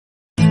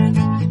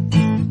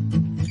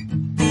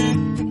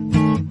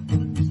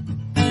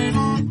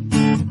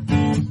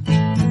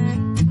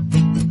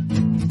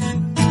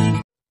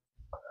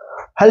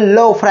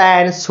Hello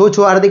friends, હું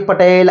છું Hardik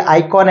Patel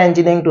icon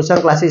engineering tuition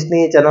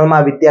ક્લાસીસની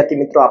ચેનલમાં વિદ્યાર્થી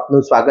મિત્રો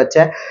આપનું સ્વાગત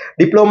છે।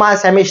 ડિપ્લોમા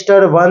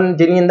સેમિસ્ટર 1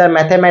 જેની અંદર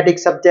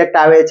મેથેમેટિક્સ સબ્જેક્ટ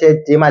આવે છે,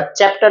 જેમાં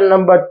ચેપ્ટર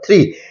નંબર 3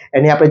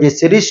 એની આપણે જે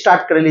સિરીઝ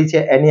સ્ટાર્ટ કરેલી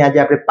છે એની આજે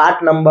આપણે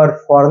પાર્ટ નંબર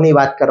 4 ની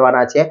વાત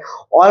કરવાના છે।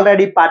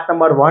 Already part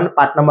number 1,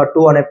 part number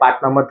 2 અને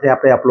પાર્ટ નંબર 3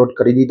 આપણે અપલોડ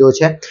કરી દીધો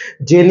છે,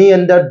 જેની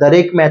અંદર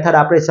દરેક મેથડ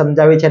આપણે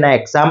સમજાવી છે અને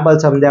એક્ઝામ્પલ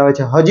સમજાવે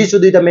છે। હજી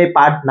સુધી તમે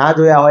પાર્ટ ના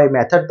જોયા હોય,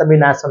 મેથડ તમે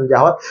ના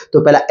સમજ્યા હોય તો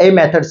પહેલા એ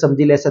મેથડ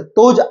સમજી લેશે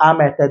તો જ આ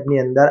મેથડ ની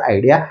અંદર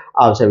આઈડિયા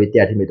આવશે।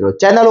 વિદ્યાર્થી મિત્રો,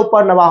 ચેનલ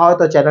ઉપર નવા હોય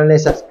તો ચેનલને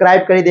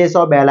સબસ્ક્રાઇબ કરી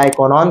દેશો, બેલ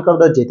આઇકોન ઓન કરી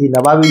દો જેથી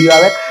નવા વિડિયો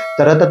આવે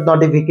તરત જ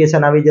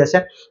નોટિફિકેશન આવી જશે।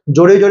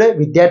 જોડે જોડે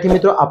વિદ્યાર્થી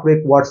મિત્રો આપણું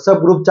એક WhatsApp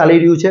ગ્રુપ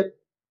ચાલી રહ્યું છે,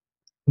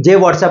 જે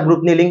WhatsApp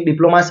ગ્રુપની લિંક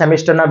ડિપ્લોમા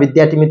સેમેસ્ટરના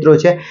વિદ્યાર્થી મિત્રો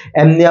છે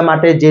એમના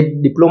માટે, જે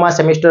ડિપ્લોમા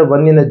સેમેસ્ટર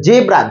 1 ની અંદર જે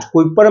બ્રાન્ચ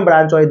કોઈ પણ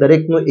બ્રાન્ચ હોય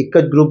દરેકનું એક જ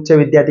ગ્રુપ છે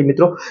વિદ્યાર્થી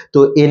મિત્રો, તો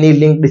એની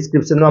લિંક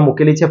ડિસ્ક્રિપ્શનમાં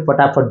મૂકેલી છે,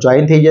 ફટાફટ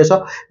જોઈન થઈ જશો,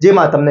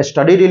 જેમાં તમને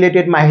સ્ટડી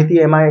રિલેટેડ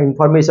માહિતી, એમાં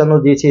ઇન્ફોર્મેશનો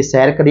જે છે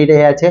શેર કરી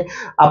રહ્યા છે।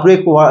 આપણું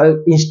એક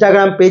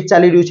ઇન્સ્ટાગ્રામ પેજ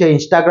ચાલી રહ્યું છે,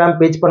 ઇન્સ્ટાગ્રામ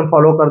પેજ પણ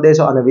ફોલો કરી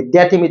દેશો। અને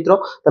વિદ્યાર્થી મિત્રો,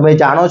 તમે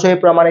જાણો છો એ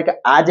પ્રમાણે કે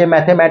આ જે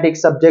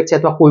મેથેમેટિક્સ સબ્જેક્ટ છે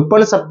અથવા કોઈ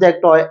પણ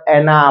સબ્જેક્ટ હોય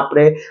એના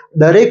આપણે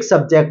દરેક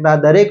સબ્જેક્ટના,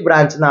 દરેક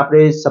બ્રાન્ચના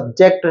આપણે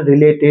સબ્જેક્ટ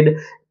રિલેટેડ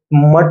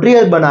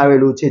મટીરીયલ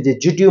બનાવેલું છે, જે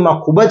જીટીયુમાં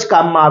ખૂબ જ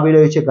કામમાં આવી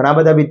રહ્યું છે। ઘણા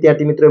બધા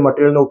વિદ્યાર્થી મિત્રો એ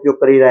મટીરીયલનો ઉપયોગ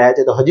કરી રહ્યા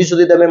છે, તો હજી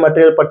સુધી તમે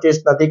મટીરીયલ પરચેસ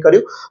નથી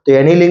કર્યું તો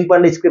એની લિંક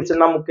પણ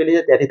ડિસ્ક્રિપ્શનમાં મૂકેલી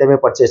છે, ત્યાંથી તમે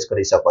પરચેસ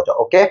કરી શકો છો।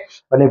 ઓકે,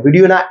 અને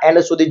વિડીયોના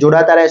એન્ડ સુધી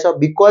જોડાતા રહેશો,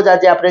 બીકોઝ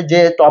આજે આપણે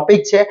જે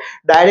ટોપિક છે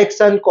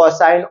ડાયરેક્શન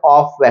કોસાઇન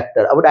ઓફ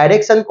વેક્ટર। હવે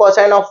ડાયરેક્શન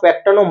કોસાઇન ઓફ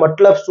વેક્ટરનો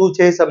મતલબ શું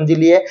છે સમજી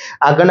લઈએ।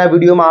 આગળના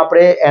વિડીયોમાં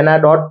આપણે એના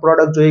ડોટ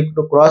પ્રોડક્ટ જોઈ,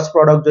 ક્રોસ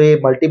પ્રોડક્ટ જોઈએ,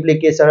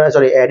 મલ્ટીપ્લિકેશન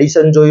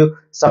એડિશન જોયું,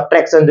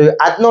 સબટ્રેક્શન જોયું।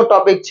 આજનો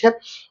ટોપિક છે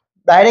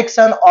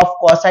ડાયરેક્શન ઓફ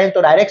કોસાઇન। તો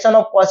ડાયરેક્શન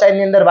ઓફ કોસાઇન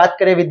ની અંદર વાત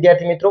કરીએ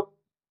વિદ્યાર્થી મિત્રો,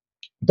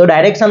 તો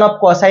ડાયરેક્શન ઓફ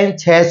કોસાઇન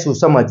છે શું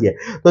સમજીએ।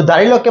 તો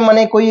ધારી લો કે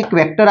મને કોઈ એક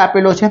વેક્ટર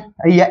આપેલો છે,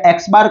 અહીંયા x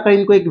બાર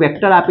કરીને કોઈ એક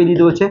વેક્ટર આપી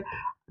દીધો છે,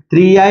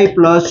 3i +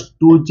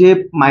 2j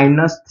 -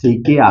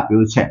 3k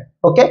આપ્યું છે।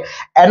 ઓકે,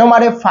 એનો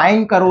મારે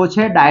ફાઇન્ડ કરવો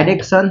છે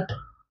ડાયરેક્શન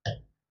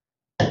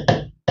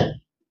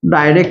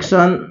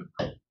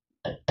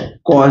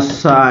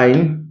કોસાઇન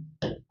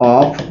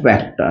ઓફ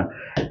વેક્ટર,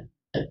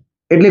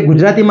 એટલે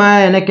ગુજરાતીમાં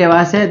એને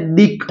કહેવાશે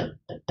દિક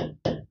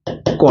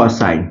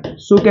કોસાઇન।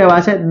 શું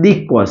કહેવાશે? દિક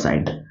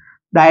કોસાઇન।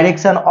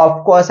 ડાયરેક્શન ઓફ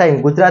કોસાઇન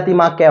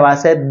ગુજરાતીમાં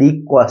કહેવાશે દિક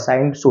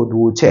કોસાઇન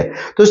શોધવું છે।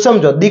 તો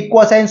સમજો, દિક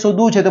કોસાઇન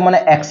શોધવું છે તો મને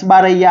x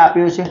બાર અહીંયા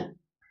આપ્યો છે,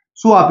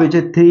 શું આપ્યું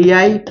છે?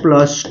 3i +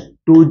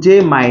 2j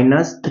 -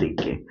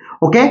 3k।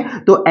 ઓકે,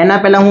 તો એના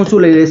પહેલા હું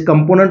શું લઈ લઈશ?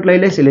 કમ્પોનન્ટ લઈ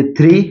લઈશ, એટલે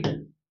 3,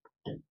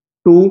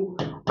 2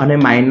 અને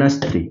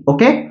 -3।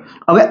 ઓકે,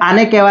 હવે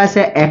આને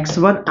કહેવાશે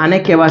x1, આને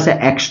કહેવાશે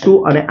x2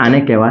 અને આને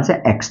કહેવાશે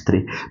x3।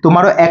 તો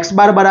મારો x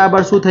બાર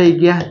બરાબર શું થઈ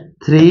ગયા?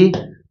 3,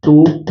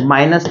 2,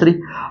 -3।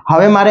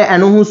 હવે મારે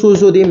એનું હું શું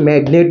શોધી?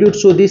 મેગ્નિટ્યુડ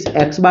શોધીશ,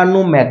 x બાર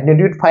નું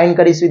મેગ્નિટ્યુડ ફાઇન્ડ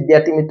કરીશ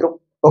વિદ્યાર્થી મિત્રો।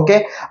 ઓકે,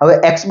 હવે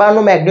x બાર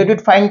નું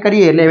મેગ્નિટ્યુડ ફાઇન્ડ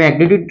કરીએ એટલે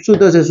મેગ્નિટ્યુડ શું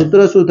થશે? સૂત્ર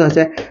શું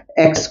થશે?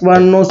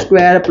 x1² +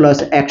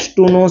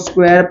 x2²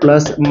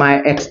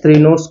 +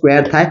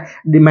 x3² થાય।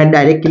 મેં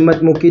ડાયરેક્ટ કિંમત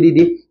મૂકી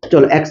દીધી।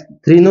 ચલો,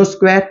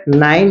 x3²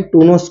 9,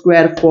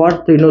 2² 4,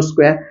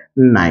 3²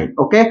 9।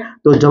 ઓકે,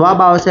 તો જવાબ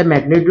આવશે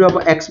magnitude of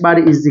x bar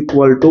is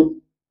equal to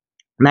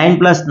 9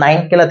 + 9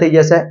 કેટલા થઈ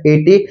જશે?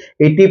 80,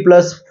 80 +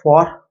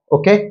 4,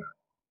 ઓકે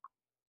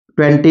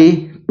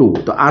 22।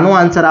 તો આનો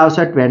આન્સર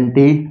આવશે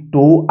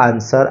 22,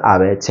 આન્સર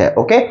આવે છે।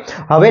 ઓકે,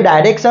 હવે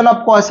ડાયરેક્શન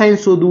ઓફ કોસાઇન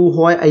શોધવું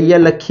હોય,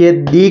 અહીંયા લખીએ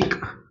દિક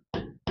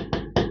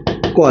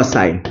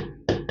કોસાઇન,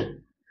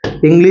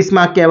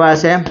 ઇંગ્લિશમાં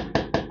કહેવાશે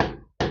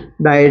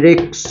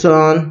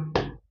direction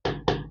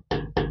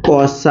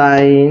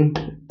cosine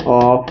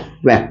of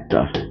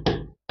vector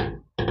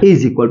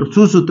is equal to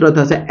શું સૂત્ર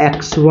થશે?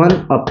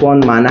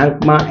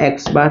 x1/(x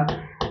બાર),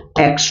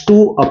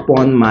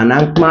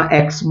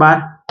 x2/(x બાર)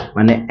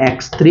 અને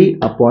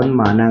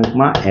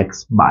x3/(x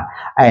બાર।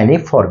 આ એની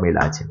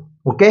ફોર્મ્યુલા છે।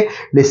 ઓકે,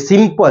 એટલે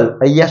સિમ્પલ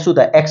અહીંયા શું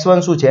થાય? x1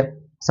 શું છે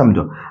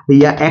સમજો,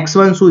 અહીંયા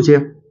x1 શું છે?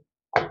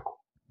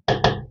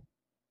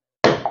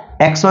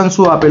 x1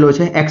 શું આપેલો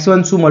છે?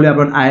 x1 શું મળ્યો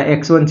આપણને? આ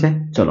x1 છે।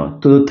 ચલો,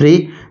 તો 3,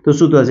 તો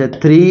શું થશે?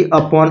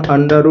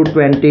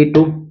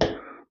 3/√22,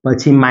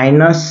 પછી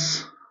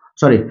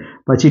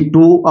પછી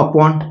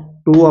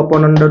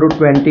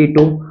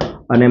 2/√22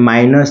 અને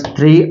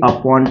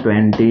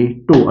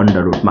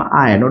 -3/22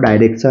 આ એનો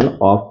ડાયરેક્શન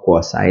ઓફ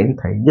કોસાઇન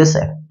થઈ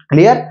જશે।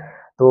 ક્લિયર?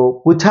 તો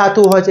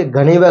પૂછાતું હોય છે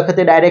ઘણી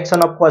વખતે,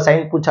 ડાયરેક્શન ઓફ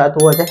કોસાઇન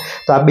પૂછાતું હોય છે,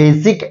 તો આ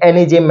બેઝિક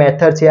એની જે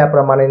મેથડ છે આ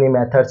પ્રમાણેની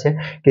મેથડ છે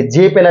કે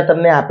જે પહેલા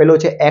તમને આપેલો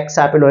છે, x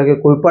આપેલો હોય કે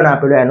કોઈ પણ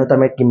આપેલો, એનું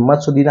તમે કિંમત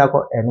શોધી નાખો,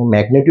 એનું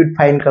મેગ્નિટ્યુડ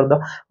ફાઇન્ડ કરી દો,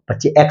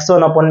 પછી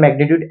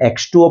x1/મેગ્નિટ્યુડ,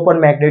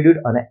 x2/મેગ્નિટ્યુડ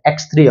અને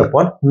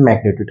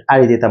x3/મેગ્નિટ્યુડ, આ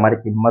રીતે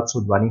તમારી કિંમત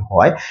શોધવાની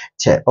હોય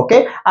છે। ઓકે,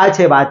 આ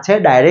છે વાત છે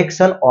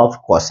ડાયરેક્શન ઓફ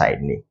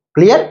કોસાઇનની।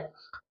 ક્લિયર?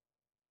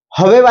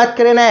 હવે વાત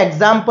કરીએ ના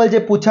એક્ઝામ્પલ જે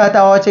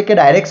પૂછાતા હોય છે કે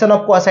ડાયરેક્શન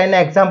ઓફ કોસાઇન ના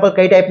એક્ઝામ્પલ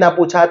કઈ ટાઈપના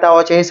પૂછાતા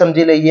હોય છે એ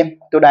સમજી લઈએ।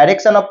 તો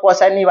ડાયરેક્શન ઓફ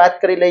કોસાઇન ની વાત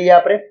કરી લઈએ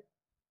આપણે।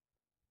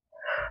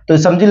 તો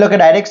સમજી લો કે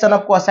ડાયરેક્શન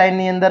ઓફ કોસાઇન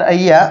ની અંદર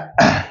અહીંયા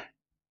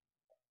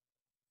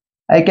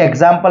एक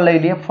एग्जाम्पल लई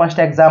लीए फर्स्ट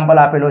एग्जाम्पल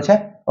आपेलो छे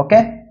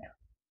ओके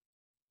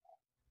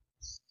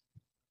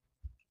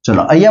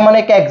चलो अहींया मने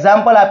एक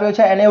एग्जाम्पल आप्यो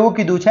छे एने एवुं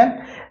कीधुं छे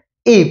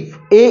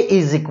if a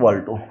is equal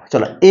to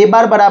चलो a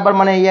बार बराबर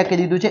मने अहींया कही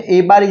दीधुं छे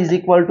a bar is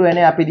equal to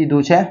एने आपी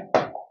दीधुं छे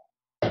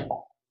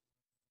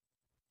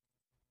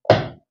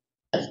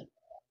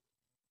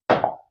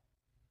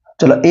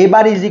चलो a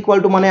bar is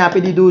equal to मने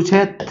आपी दीधुं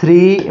छे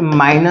 3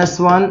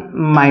 -1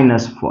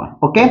 -4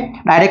 ओके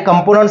डायरेक्ट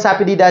कंपोनेंट्स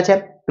आपी दीधा छे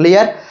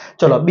क्लियर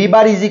चलो b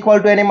bar is equal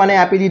to एने मने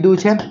आपी दीधुं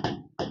छे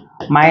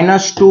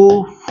 -2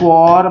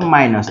 4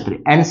 -3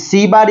 and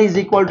c bar is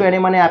equal to एने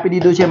मने आपी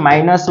दीधुं छे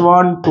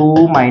 -1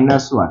 2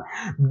 -1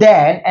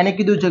 देन एने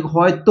कीधुं छे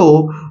होय तो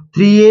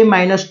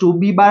 3a -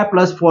 2b bar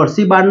plus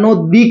 4c bar know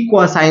the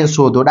cosine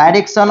शोधो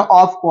direction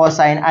of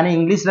cosine आने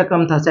इंग्लिश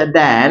रकम थशे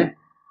then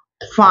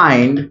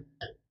find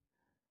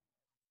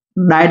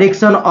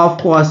direction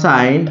of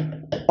cosine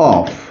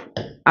of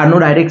आनो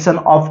डायरेक्शन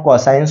ऑफ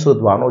कोसाइन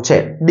शोधवानो छे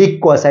डी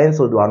कोसाइन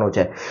शोधवानो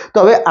छे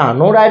तो हवे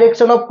आनो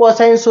डायरेक्शन ऑफ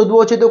कोसाइन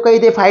शोधवो छे तो कई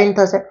રીતે फाइंड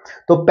थशे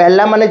तो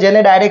पहला મને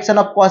જેને डायरेक्शन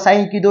ऑफ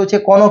कोसाइन कीधो छे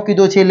कोनो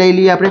कीधो छे લઈ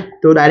લઈએ આપણે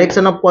તો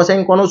डायरेक्शन ऑफ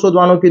कोसाइन કોનો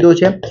શોધવાનો કીધો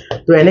છે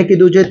તો એને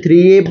કીધું છે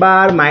 3a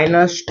બાર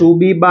 -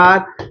 2b બાર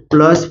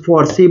પ્લસ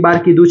 4c બાર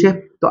કીધું છે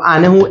તો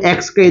આને હું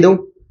x કહી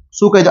દઉં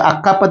શું કહી દઉં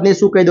આખા પદને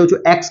શું કહી દઉં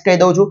છું x કહી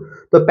દઉં છું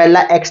તો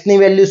પહેલા x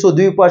ની વેલ્યુ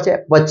શોધવી પડશે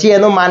પછી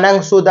એનો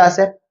માનાંક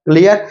શોધાશે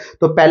ક્લિયર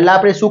તો પહેલા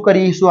આપણે શું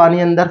કરીશું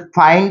આની અંદર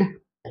ફાઇન્ડ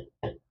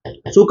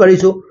શું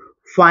કરીશું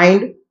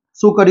ફાઇન્ડ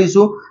શું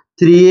કરીશું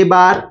 3a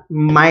બાર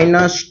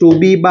 -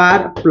 2b બાર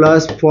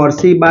પ્લસ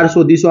 4c બાર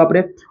શોધીશું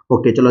આપણે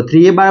ઓકે ચલો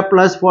 3a બાર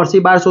પ્લસ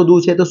 4c બાર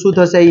શોધવું છે તો શું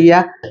થશે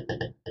અહીંયા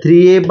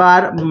 3a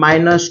bar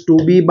 -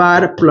 2b bar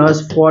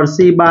plus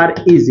 4c bar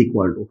is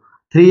equal to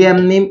 3m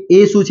ની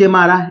a શું છે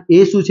મારા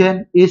a શું છે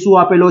a શું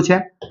આપેલો છે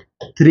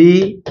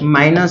 3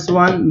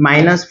 -1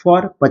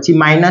 -4 પછી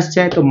માઈનસ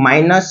છે તો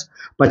માઈનસ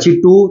પછી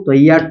 2 તો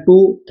અહીંયા 2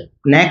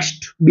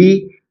 નેક્સ્ટ b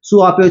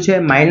શું આપ્યો છે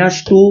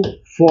 -2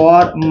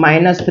 4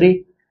 -3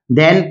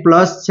 देन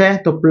प्लस છે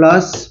તો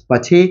પ્લસ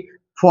પછી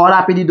 4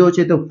 આપી દીધો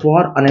છે તો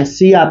 4 અને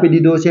c આપી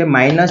દીધો છે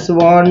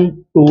 -1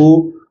 2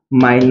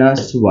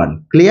 -1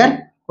 ક્લિયર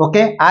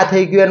ओके आ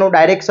થઈ ગયું એનું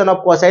ડાયરેક્શન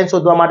ઓફ કોસાઇન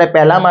શોધવા માટે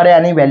પહેલા મારે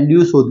આની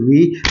વેલ્યુ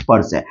શોધવી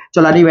પડશે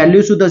ચલો આની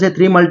વેલ્યુ શું થશે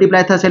 3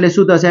 મલ્ટીપ્લાય થશે એટલે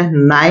શું થશે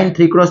 9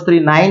 3 ×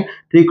 3 9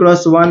 3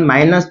 × 1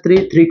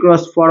 -3 3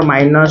 × 4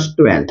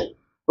 -12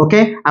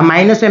 ओके आ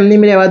माइनस एम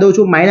ની રહેવા દઉં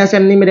છું માइनस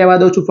एम ની રહેવા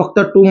દઉં છું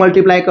ફક્ત 2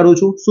 મલ્ટીપ્લાય કરું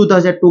છું શું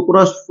થશે 2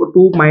 ×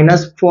 2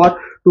 -4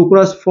 2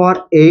 ×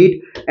 4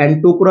 8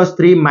 and 2 ×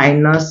 3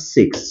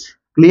 -6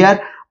 ક્લિયર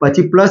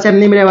પછી પ્લસ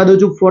એમ ની રહેવા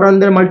દઉં છું 4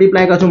 અંદર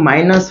મલ્ટીપ્લાય કરું છું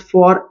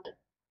 -4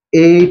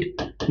 8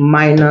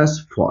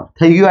 -4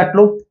 થઈ ગયું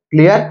આટલું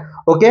ક્લિયર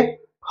ઓકે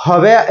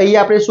હવે અહીં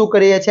આપણે શું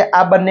કરીએ છીએ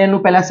આ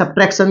બંનેનું પહેલા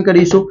સબટ્રેક્શન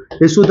કરીશું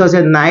એ શું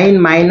થશે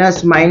 9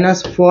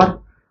 -4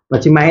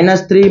 પછી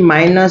 -3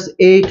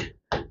 -8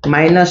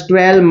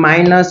 -12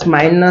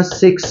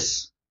 -6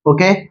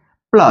 ओके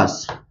प्लस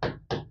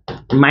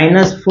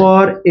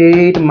 -4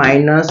 8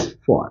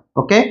 -4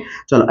 ओके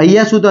चलो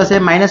अहिया શું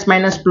થશે માઈનસ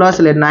માઈનસ પ્લસ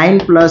એટલે 9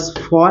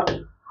 + 4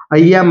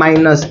 અહિયા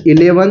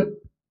 -11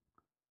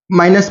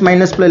 माइनस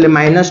माइनस प्लस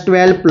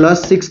 -12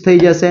 प्लस 6 થઈ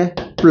જશે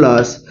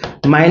પ્લસ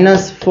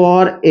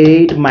 -4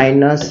 8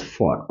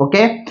 -4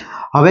 ओके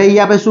હવે અહીં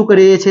આપણે શું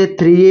કરીએ છીએ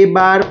 3a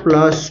bar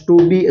plus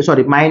 2b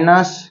sorry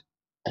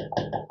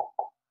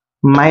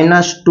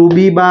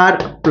 -2b bar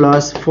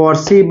plus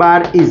 4c bar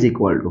is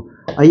equal to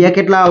અહીંયા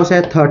કેટલા આવશે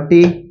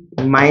 30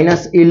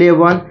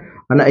 -11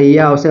 અને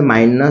અહીંયા આવશે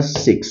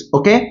 -6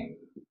 ओके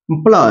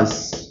प्लस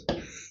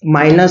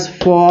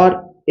 -4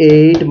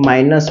 8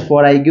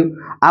 -4 आई गયું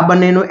आ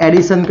બંનેનું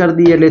એડિશન કરી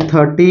દઈએ એટલે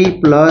 30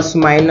 +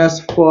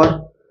 -4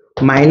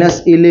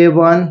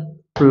 -11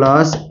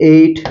 +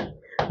 8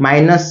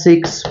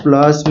 -6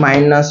 +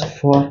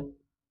 -4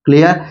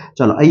 ક્લિયર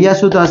ચલો અહીંયા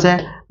શું થશે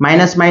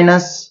minus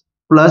minus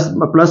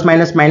plus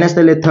minus minus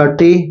એટલે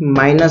 30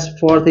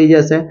 -4 થઈ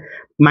જશે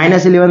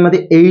 -11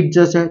 માંથી 8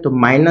 જશે તો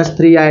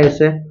 -3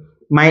 આવશે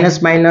minus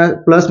minus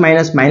plus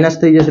minus minus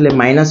થઈ જશે એટલે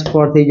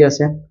 -4 થઈ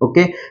જશે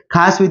ઓકે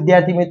ખાસ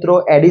વિદ્યાર્થી મિત્રો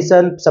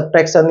એડિશન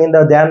સબટ્રેક્શન ની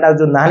અંદર ધ્યાન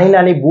રાખજો નાની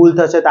નાની ભૂલ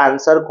થશે તો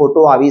આન્સર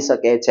ખોટો આવી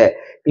શકે છે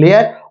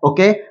ક્લિયર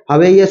ઓકે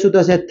હવે અહીંયા શું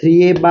થશે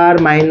 3a bar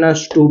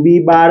 - 2b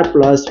bar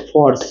plus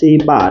 4c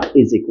bar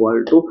is equal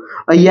to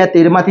અહીંયા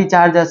 13 માંથી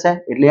 4 જશે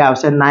એટલે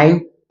આવશે 9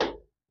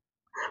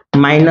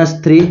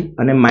 -3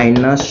 અને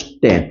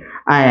 -10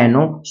 આ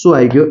એનો શું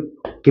આવી ગયો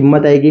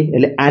કિંમત આવી ગઈ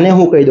એટલે આને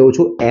હું કહી દઉં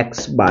છું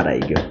x બાર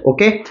આવી ગયો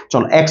ઓકે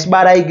ચલો x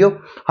બાર આવી ગયો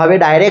હવે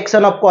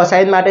ડાયરેક્શન ઓફ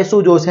કોસાઇન માટે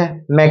શું જોશે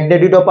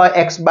મેગ્નિટ્યુડ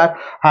ઓફ x બાર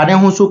આને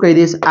હું શું કહી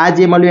દઈશ આ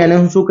જે મળ્યું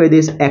એને હું શું કહી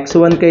દઈશ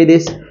x1 કહી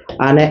દઈશ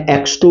આને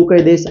x2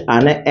 કહી દઈશ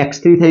આને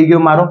x3 થઈ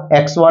ગયો મારો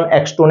x1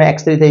 x2 ને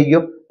x3 થઈ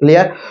ગયો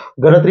ક્લિયર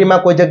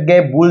ગણતરીમાં કોઈ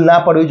જગ્યાએ ભૂલ ના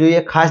પડવી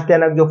જોઈએ ખાસ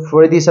ધ્યાન રાખજો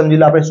ફરીથી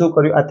સમજી લો આપણે શું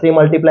કર્યું આ 3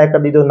 મલ્ટીપ્લાય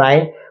કરી દીધો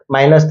 9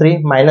 -3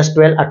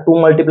 -12 આ 2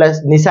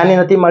 મલ્ટીપ્લાય નિશાની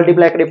નથી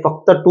મલ્ટીપ્લાય કરી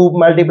ફક્ત 2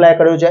 મલ્ટીપ્લાય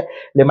કર્યું છે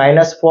એટલે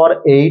 -4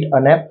 8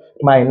 અને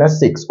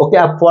 -6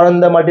 ઓકે આ 4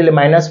 અંદર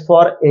મલ્ટીપ્લાય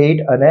 -4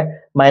 8 અને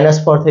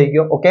 -4 થઈ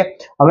ગયો ઓકે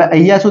હવે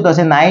અહીંયા શું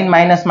થશે 9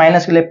 માઇનસ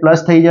માઇનસ એટલે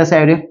પ્લસ થઈ જશે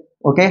આ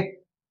ઓકે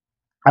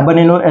આ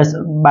બંનેનું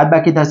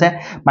બાદબાકી થશે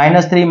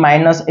 -3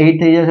 -8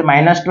 થઈ જશે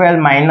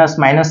 -12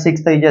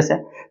 -6 થઈ જશે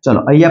ચલો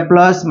અહીંયા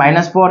પ્લસ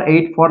 -4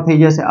 8 4 થઈ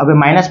જશે હવે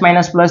માઇનસ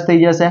માઇનસ પ્લસ થઈ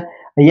જશે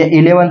અહીંયા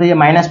 11 થઈ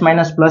જાય માઇનસ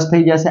માઇનસ પ્લસ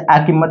થઈ જશે આ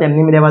કિંમત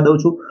એમની રહેવા દઉં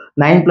છું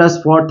 9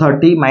 + 4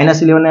 30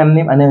 -11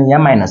 એમની અને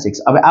અહીંયા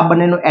 -6 હવે આ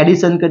બંનેનું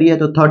એડિશન કરીએ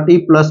તો 30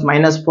 +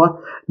 -4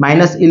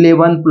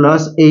 -11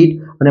 + 8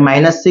 અને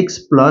 -6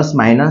 +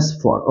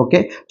 -4 ઓકે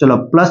ચલો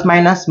પ્લસ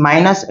માઇનસ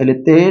માઇનસ એટલે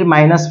 13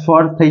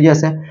 -4 થઈ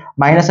જશે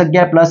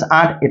 -11 +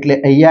 8 એટલે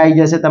અહીંયા આવી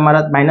જશે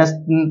તમારા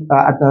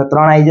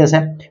 -3 આવી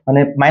જશે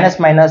અને minus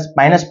minus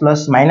minus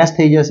plus minus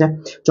થઈ જશે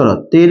ચલો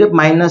 13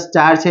 -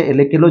 4 છે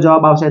એટલે કેટલો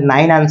જવાબ આવશે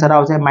 9 આન્સર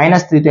આવશે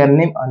 -3 તો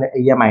એમની અને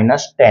અહીંયા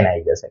 -10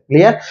 આવી જશે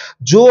ક્લિયર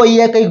જો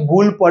અહીંયા કંઈક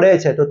ભૂલ પડે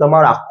છે તો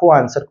તમારો આખો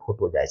આન્સર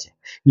ખોટો જાય છે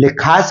એટલે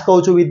ખાસ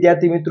કહું છું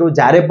વિદ્યાર્થી મિત્રો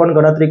જ્યારે પણ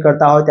ગણતરી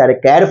કરતા હોય ત્યારે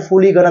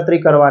કેરફુલી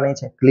ગણતરી કરવાની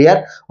છે ક્લિયર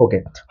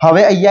ઓકે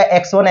હવે અહીંયા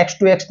x1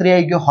 x2 x3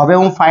 આવી ગયો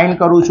હવે હું ફાઇન્ડ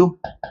કરું છું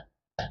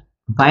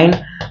ફાઇન્ડ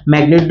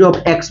મેગ્નિટ્યુડ ઓફ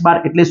x બાર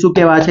એટલે શું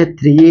કહેવાય છે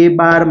 3a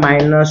બાર -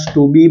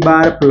 2b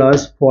બાર +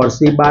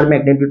 4c બાર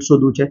મેગ્નિટ્યુડ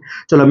શોધવું છે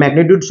ચલો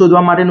મેગ્નિટ્યુડ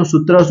શોધવા માટેનું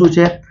સૂત્ર શું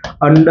છે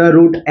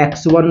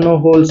 √x1 નો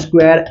હોલ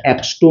સ્ક્વેર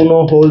x2 નો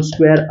હોલ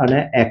સ્ક્વેર અને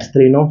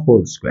x3 નો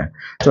હોલ સ્ક્વેર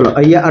ચલો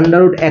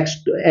અહીંયા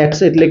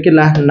 √x એટલે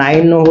કેટલા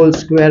 9 નો હોલ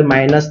સ્ક્વેર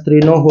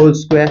 -3 નો હોલ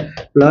સ્ક્વેર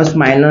 +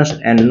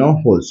 -n નો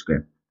હોલ સ્ક્વેર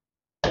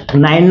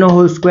 9 નો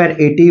હોલ સ્ક્વેર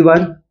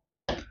 81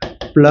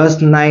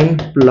 +9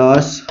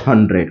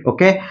 +100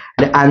 ઓકે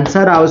એટલે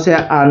આન્સર આવશે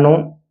આનો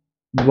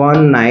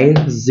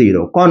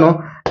 190 કોનો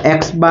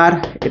x બાર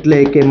એટલે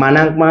કે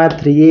માનાંકમાં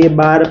 3a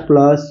બાર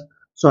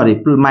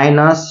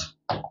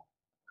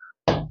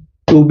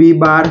 -2b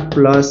બાર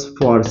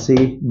 +4c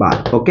બાર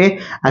ઓકે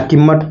આ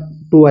કિંમત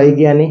 2 આવી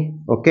ગઈ આની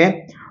ઓકે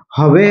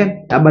હવે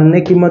આ બંને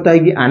કિંમત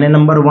આવી ગઈ આને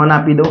નંબર 1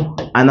 આપી દો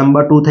આ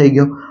નંબર 2 થઈ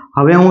ગયો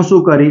હવે હું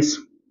શું કરીશ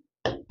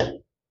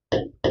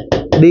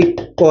ડિક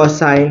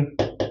કોસાઇન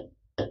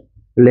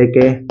એટલે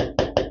કે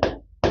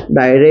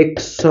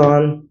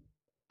direction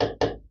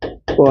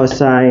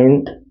cosine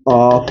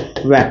of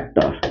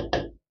vector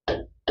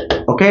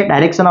okay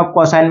direction of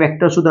cosine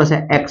vector શું થશે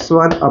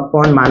x1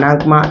 /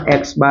 માનાંકમાં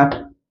x બાર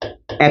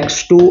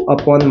x2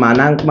 /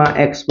 માનાંકમાં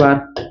x બાર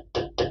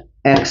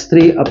x3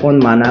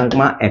 /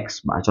 માનાંકમાં x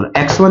બાર ચલો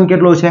x1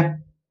 કેટલો છે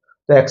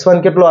તો x1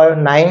 કેટલો આવ્યો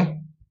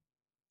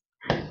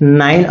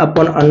 9 /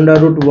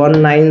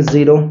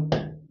 √190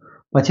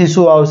 પછી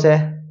શું આવશે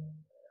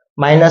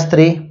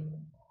 -3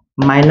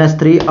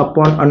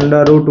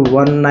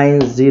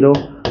 /√190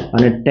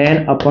 અને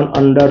 10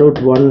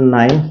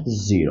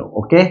 /√190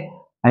 ઓકે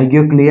આવી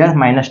ગયો ક્લિયર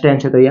 -10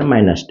 છે તો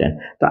અહીંયા -10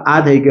 તો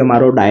આ થઈ ગયો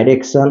મારો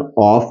ડાયરેક્શન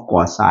ઓફ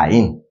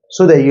કોસાઇન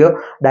શું થઈ ગયો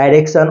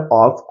ડાયરેક્શન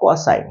ઓફ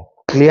કોસાઇન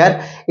ક્લિયર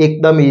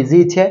એકદમ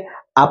ઈઝી છે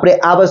આપણે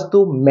આ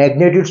વસ્તુ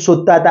મેગ્નિટ્યુડ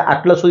શોધતા હતા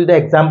આટલા સુધી તો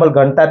એક્ઝામ્પલ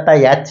ગણતા હતા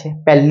યાદ છે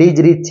પહેલી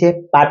જ રીત છે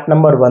પાર્ટ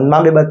નંબર 1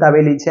 માં મેં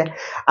બતાવેલી છે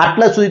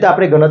આટલા સુધી તો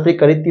આપણે ગણતરી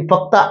કરી હતી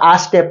ફક્ત આ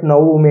સ્ટેપ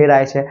નવું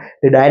ઉમેરાય છે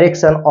કે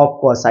ડાયરેક્શન ઓફ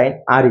કોસાઇન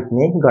આ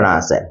રીતની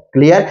ગણાશે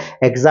ક્લિયર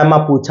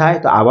એક્ઝામમાં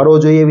પૂછાય તો આવડવો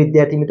જોઈએ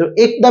વિદ્યાર્થી મિત્રો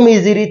એકદમ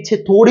ઈઝી રીત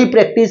છે થોડી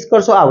પ્રેક્ટિસ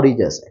કરશો આવડી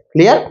જશે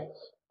ક્લિયર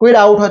કોઈ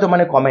ડાઉટ હોય તો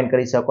મને કોમેન્ટ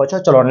કરી શકો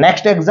છો ચલો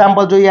નેક્સ્ટ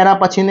એક્ઝામ્પલ જોઈએ આના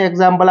પછીનું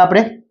એક્ઝામ્પલ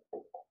આપણે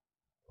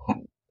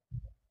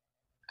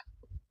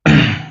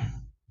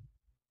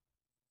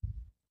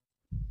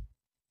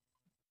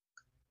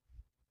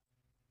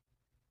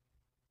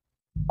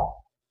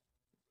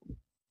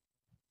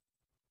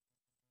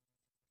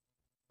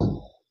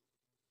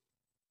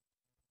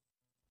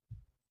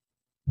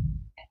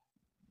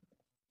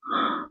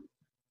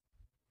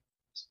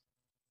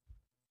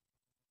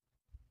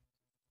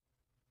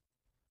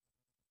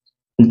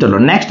चलो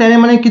नेक्स्ट એને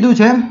મને કીધું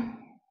છે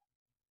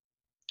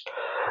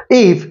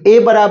if a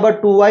बराबर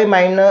 2y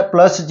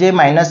plus j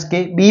minus k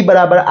b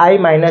बराबर i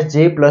minus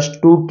j plus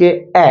 2k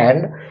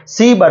and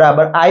c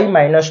बराबर i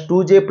minus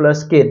 2j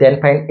plus k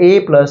then find a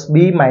plus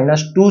b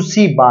minus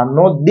 2c bar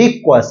no દિક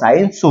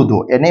cosine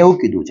શોધો એને એવું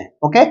કીધું છે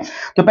ઓકે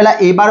તો પહેલા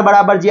a બાર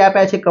બરાબર જે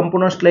આપ્યા છે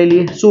કમ્પોનન્ટ્સ લઈ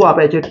લઈએ શું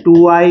આપે છે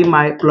 2i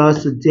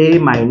plus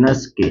j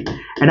minus k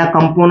એના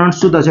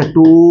કમ્પોનન્ટ્સ શું થશે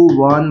 2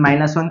 1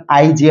 -1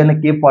 i j અને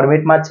k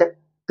ફોર્મેટમાં છે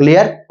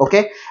ક્લિયર ઓકે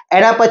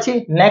એના પછી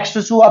નેક્સ્ટ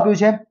શું આપ્યું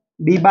છે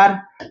b બાર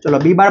ચલો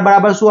b બાર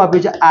બરાબર શું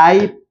આપ્યું છે i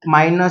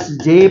minus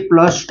j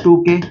plus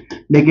 2k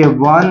એટલે કે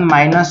 1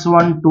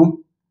 -1 2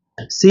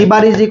 c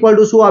bar is equal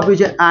to શું આપ્યું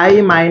છે i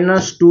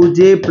minus 2j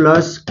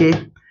plus k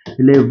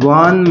એટલે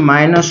 1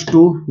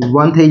 -2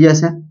 1 થઈ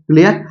જશે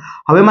ક્લિયર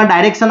હવે માં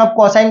ડાયરેક્શન ઓફ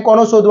કોસાઇન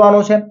કોનો શોધવાનો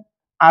છે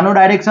આનો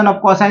ડાયરેક્શન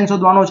ઓફ કોસાઇન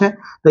શોધવાનો છે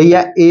તો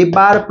અહીંયા a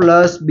bar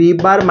plus b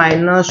bar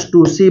minus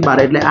 2c બાર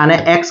એટલે આને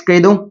x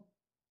કહી દઉં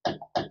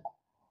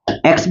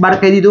x બાર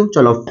કહી દીધું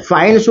ચલો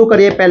ફાઇન્ડ શું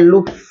કરીએ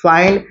પહેલું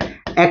ફાઇન્ડ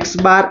x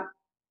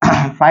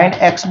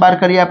બાર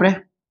કરીએ આપણે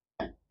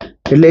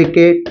એટલે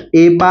કે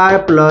a bar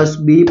plus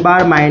b bar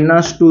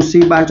minus 2c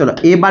બાર ચલો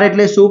a બાર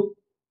એટલે શું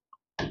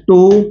 2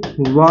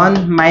 1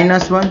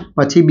 -1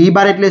 પછી b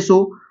બાર એટલે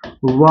શું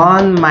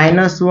 1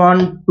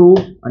 -1 2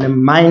 અને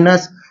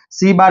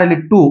c બાર એટલે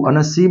 2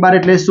 અને c બાર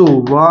એટલે શું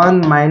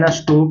 1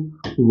 -2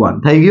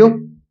 1 થઈ ગયું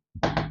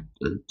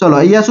ચલો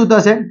અહીંયા શું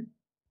થશે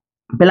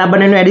પેલા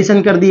બંનેનું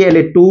એડિશન કરી દઈએ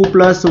એટલે 2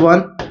 +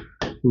 1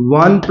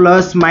 1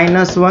 +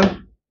 -1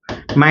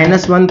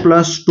 -1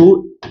 + 2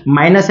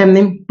 માઇનસ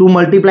એમની 2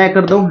 મલ્ટીપ્લાય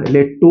કરી દઉં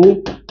એટલે 2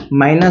 -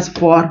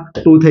 4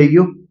 2 થઈ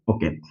ગયું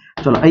ઓકે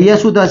ચલો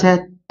અહીંયા શું થશે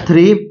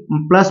 3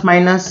 પ્લસ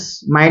માઇનસ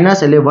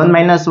એટલે 1 -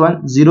 1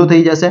 0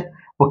 થઈ જશે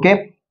ઓકે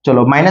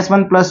ચલો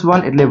 -1 +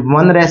 1 એટલે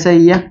 1 રહેશે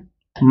અહીંયા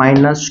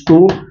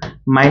 -2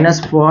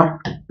 -4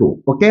 2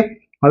 ઓકે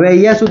હવે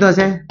અહીંયા શું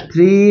થશે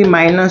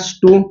 3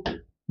 - 2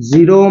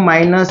 0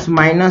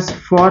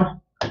 -4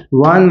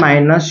 1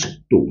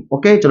 -2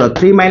 ઓકે ચલો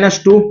 3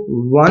 - 2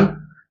 1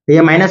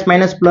 અહીંયા માઇનસ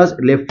માઇનસ પ્લસ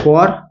એટલે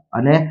 4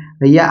 અને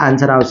અહીંયા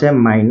આન્સર આવશે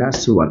 -1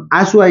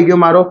 આ શું આવી ગયો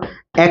મારો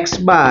x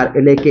બાર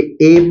એટલે કે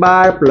a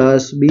bar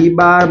 + b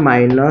bar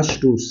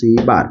 - 2c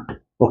bar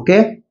okay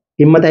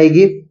કિંમત આવી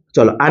ગઈ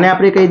ચલો આને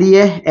આપણે કહી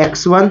દઈએ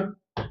x1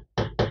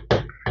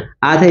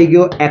 આ થઈ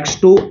ગયો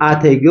x2 આ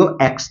થઈ ગયો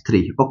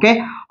x3 ઓકે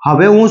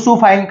હવે હું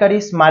શું ફાઇન્ડ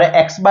કરીશ મારે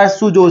x બાર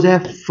શું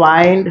જોશે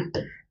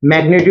ફાઇન્ડ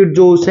મેગ્નિટ્યુડ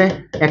જોશે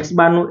x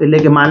બાર નું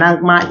એટલે કે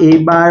માનાંકમાં a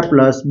bar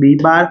 + b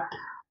bar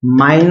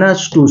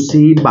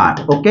 -2c bar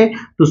okay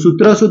તો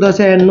સૂત્ર શું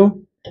થશે એનું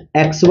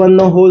x1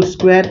 નો હોલ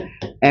સ્ક્વેર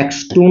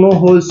x2 નો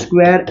હોલ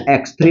સ્ક્વેર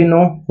x3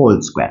 નો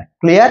હોલ સ્ક્વેર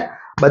ક્લિયર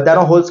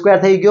બધાનો હોલ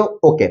સ્ક્વેર થઈ ગયો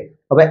ઓકે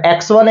હવે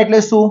x1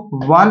 એટલે શું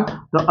 1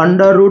 તો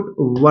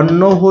 √1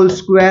 નો હોલ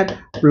સ્ક્વેર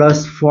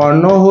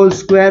 +4 નો હોલ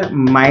સ્ક્વેર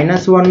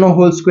 -1 નો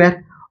હોલ સ્ક્વેર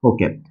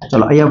ઓકે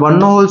ચલો અહીંયા 1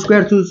 નો હોલ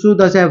સ્ક્વેર શું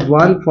થશે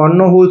 1 4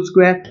 નો હોલ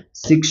સ્ક્વેર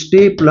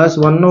 60 +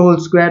 1 નો હોલ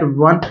સ્ક્વેર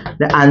 1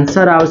 એટલે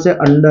આન્સર આવશે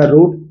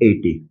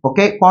 √80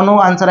 ઓકે કોનો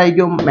આન્સર આવી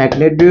ગયો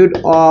magnitude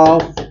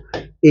of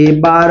a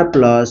bar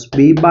 +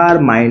 b bar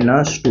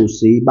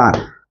 -2c bar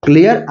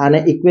clear આને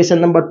ઇક્વેશન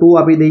નંબર 2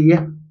 આપી દઈએ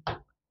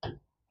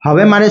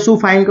હવે મારે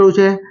શું ફાઇન્ડ કરવું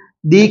છે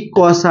the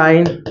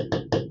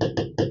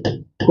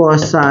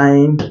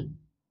cosine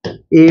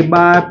a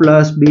bar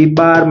 + b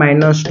bar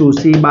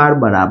 -2c બાર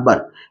બરાબર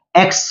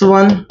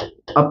x1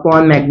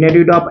 upon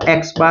magnitude of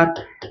x bar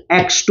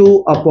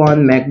x2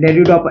 upon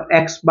magnitude of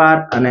x bar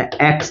અને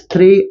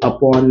x3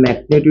 upon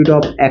magnitude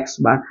of x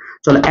bar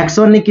ચલો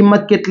x1 ની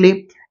કિંમત કેટલી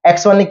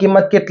x1 ની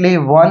કિંમત કેટલી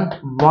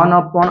 1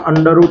 upon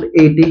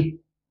 √80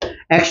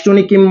 x2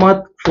 ની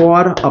કિંમત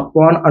 4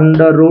 upon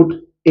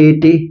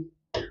 √80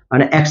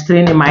 અને x3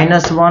 ની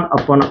 -1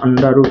 upon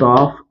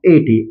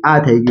 √80 આ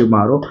થઈ ગયું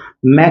મારો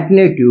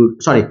magnitude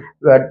sorry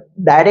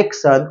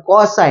direction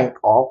cosine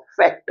of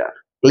vector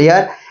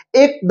clear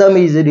એકદમ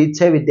ઈઝી રીત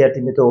છે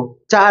વિદ્યાર્થી મિત્રો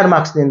 4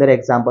 માર્ક્સ ની અંદર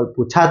એક્ઝામ્પલ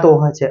પૂછાતો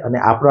હોય છે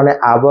અને આપણને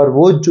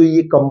આવડવો જ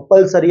જોઈએ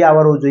કમ્પલસરી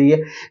આવડવું જોઈએ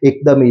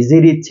એકદમ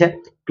ઈઝી રીત છે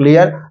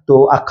ક્લિયર તો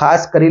આ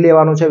ખાસ કરી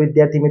લેવાનું છે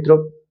વિદ્યાર્થી મિત્રો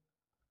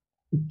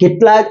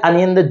કેટલા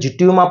આની અંદર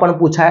જીટીયુ માં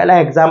પણ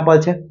પૂછાયેલા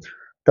એક્ઝામ્પલ છે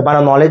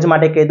તમારા નોલેજ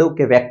માટે કહી દઉં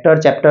કે વેક્ટર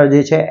ચેપ્ટર જે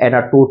છે એના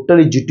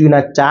ટોટલી જીટીયુ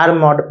ના 4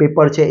 મોડ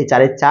પેપર છે એ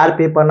 4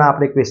 પેપરના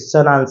આપણે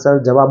ક્વેશ્ચન આન્સર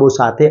જવાબો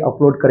સાથે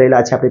અપલોડ કરેલા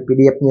છે આપણે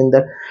પીડીએફ ની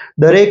અંદર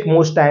દરેક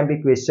મોસ્ટ ટાઈમ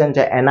ક્વેશ્ચન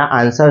છે એના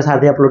આન્સર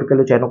સાથે અપલોડ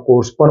કરેલો છે એનો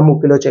કોર્સ પણ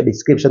મૂકેલો છે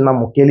ડિસ્ક્રિપ્શનમાં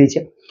મૂકેલી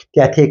છે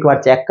ત્યાંથી એકવાર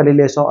ચેક કરી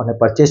લેશો અને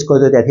પરચેસ કરો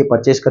તો ત્યાંથી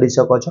પરચેસ કરી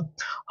શકો છો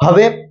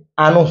હવે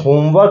આનું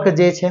હોમવર્ક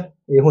જે છે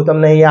એ હું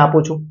તમને અહીંયા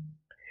આપું છું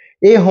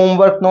એ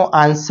હોમવર્કનો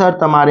આન્સર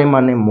તમારે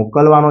મને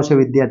મોકલવાનો છે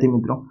વિદ્યાર્થી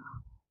મિત્રો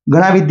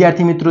ઘણા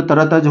વિદ્યાર્થી મિત્રો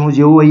તરત જ હું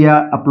જેવું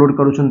અહીંયા અપલોડ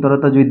કરું છું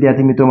તરત જ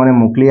વિદ્યાર્થી મિત્રો મને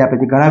મોકલી આપે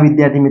છે ઘણા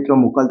વિદ્યાર્થી મિત્રો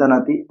મોકલતા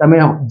નથી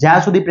તમે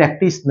જ્યાં સુધી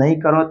પ્રેક્ટિસ નહીં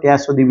કરો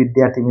ત્યાં સુધી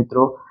વિદ્યાર્થી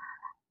મિત્રો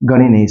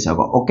ગણી નહીં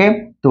શકો ઓકે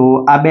તો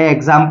આ બે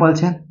એક્ઝામ્પલ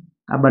છે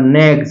આ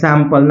બંને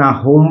એક્ઝામ્પલના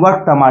હોમવર્ક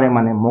તમારે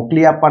મને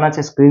મોકલી આપવાના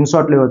છે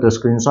સ્ક્રીનશોટ લેવો તો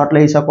સ્ક્રીનશોટ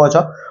લઈ શકો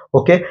છો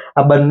ઓકે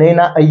આ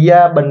બંનેના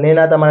અહીંયા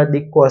બંનેના તમારે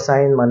દિક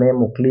કોસાઇન મને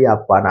મોકલી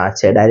આપવાના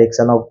છે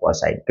ડાયરેક્શન ઓફ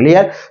કોસાઇન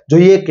ક્લિયર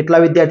જોઈએ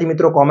કેટલા વિદ્યાર્થી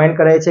મિત્રો કોમેન્ટ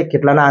કરે છે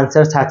કેટલાના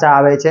આન્સર સાચા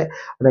આવે છે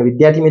અને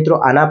વિદ્યાર્થી મિત્રો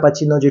આના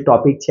પછીનો જે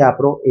ટોપિક છે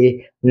આપણો એ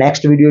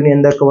નેક્સ્ટ વિડીયોની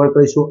અંદર કવર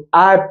કરીશું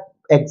આ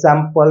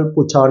એક્ઝામ્પલ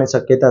પૂછવાની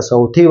શક્યતા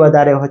સૌથી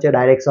વધારે હોય છે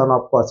ડાયરેક્શન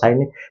ઓફ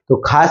કોસાઇન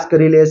તો ખાસ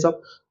કરી લેશો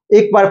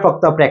એકવાર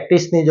ફક્ત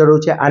પ્રેક્ટિસની જરૂર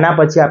છે આના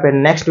પછી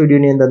આપણે નેક્સ્ટ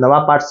વિડીયોની અંદર નવા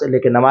પાર્ટ્સ એટલે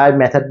કે નવા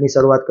મેથડની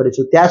શરૂઆત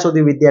કરીશું ત્યાં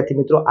સુધી વિદ્યાર્થી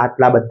મિત્રો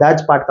આટલા બધા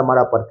જ પાર્ટ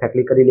તમારા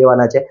પરફેક્ટલી કરી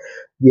લેવાના છે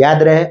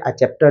યાદ રહે આ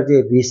ચેપ્ટર જે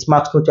 20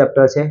 માર્ક્સનું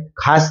ચેપ્ટર છે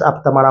ખાસ આ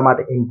તમારા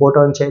માટે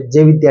ઇમ્પોર્ટન્ટ છે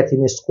જે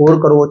વિદ્યાર્થીને સ્કોર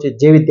કરવો છે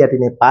જે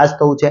વિદ્યાર્થીને પાસ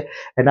થવું છે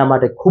એના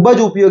માટે ખૂબ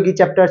જ ઉપયોગી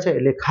ચેપ્ટર છે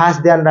એટલે ખાસ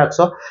ધ્યાન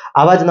રાખશો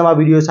આવા જ નવા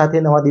વિડીયો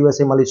સાથે નવા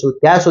દિવસે મળીશું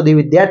ત્યાં સુધી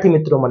વિદ્યાર્થી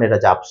મિત્રો મને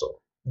રજા આપશો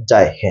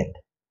જય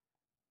હિન્દ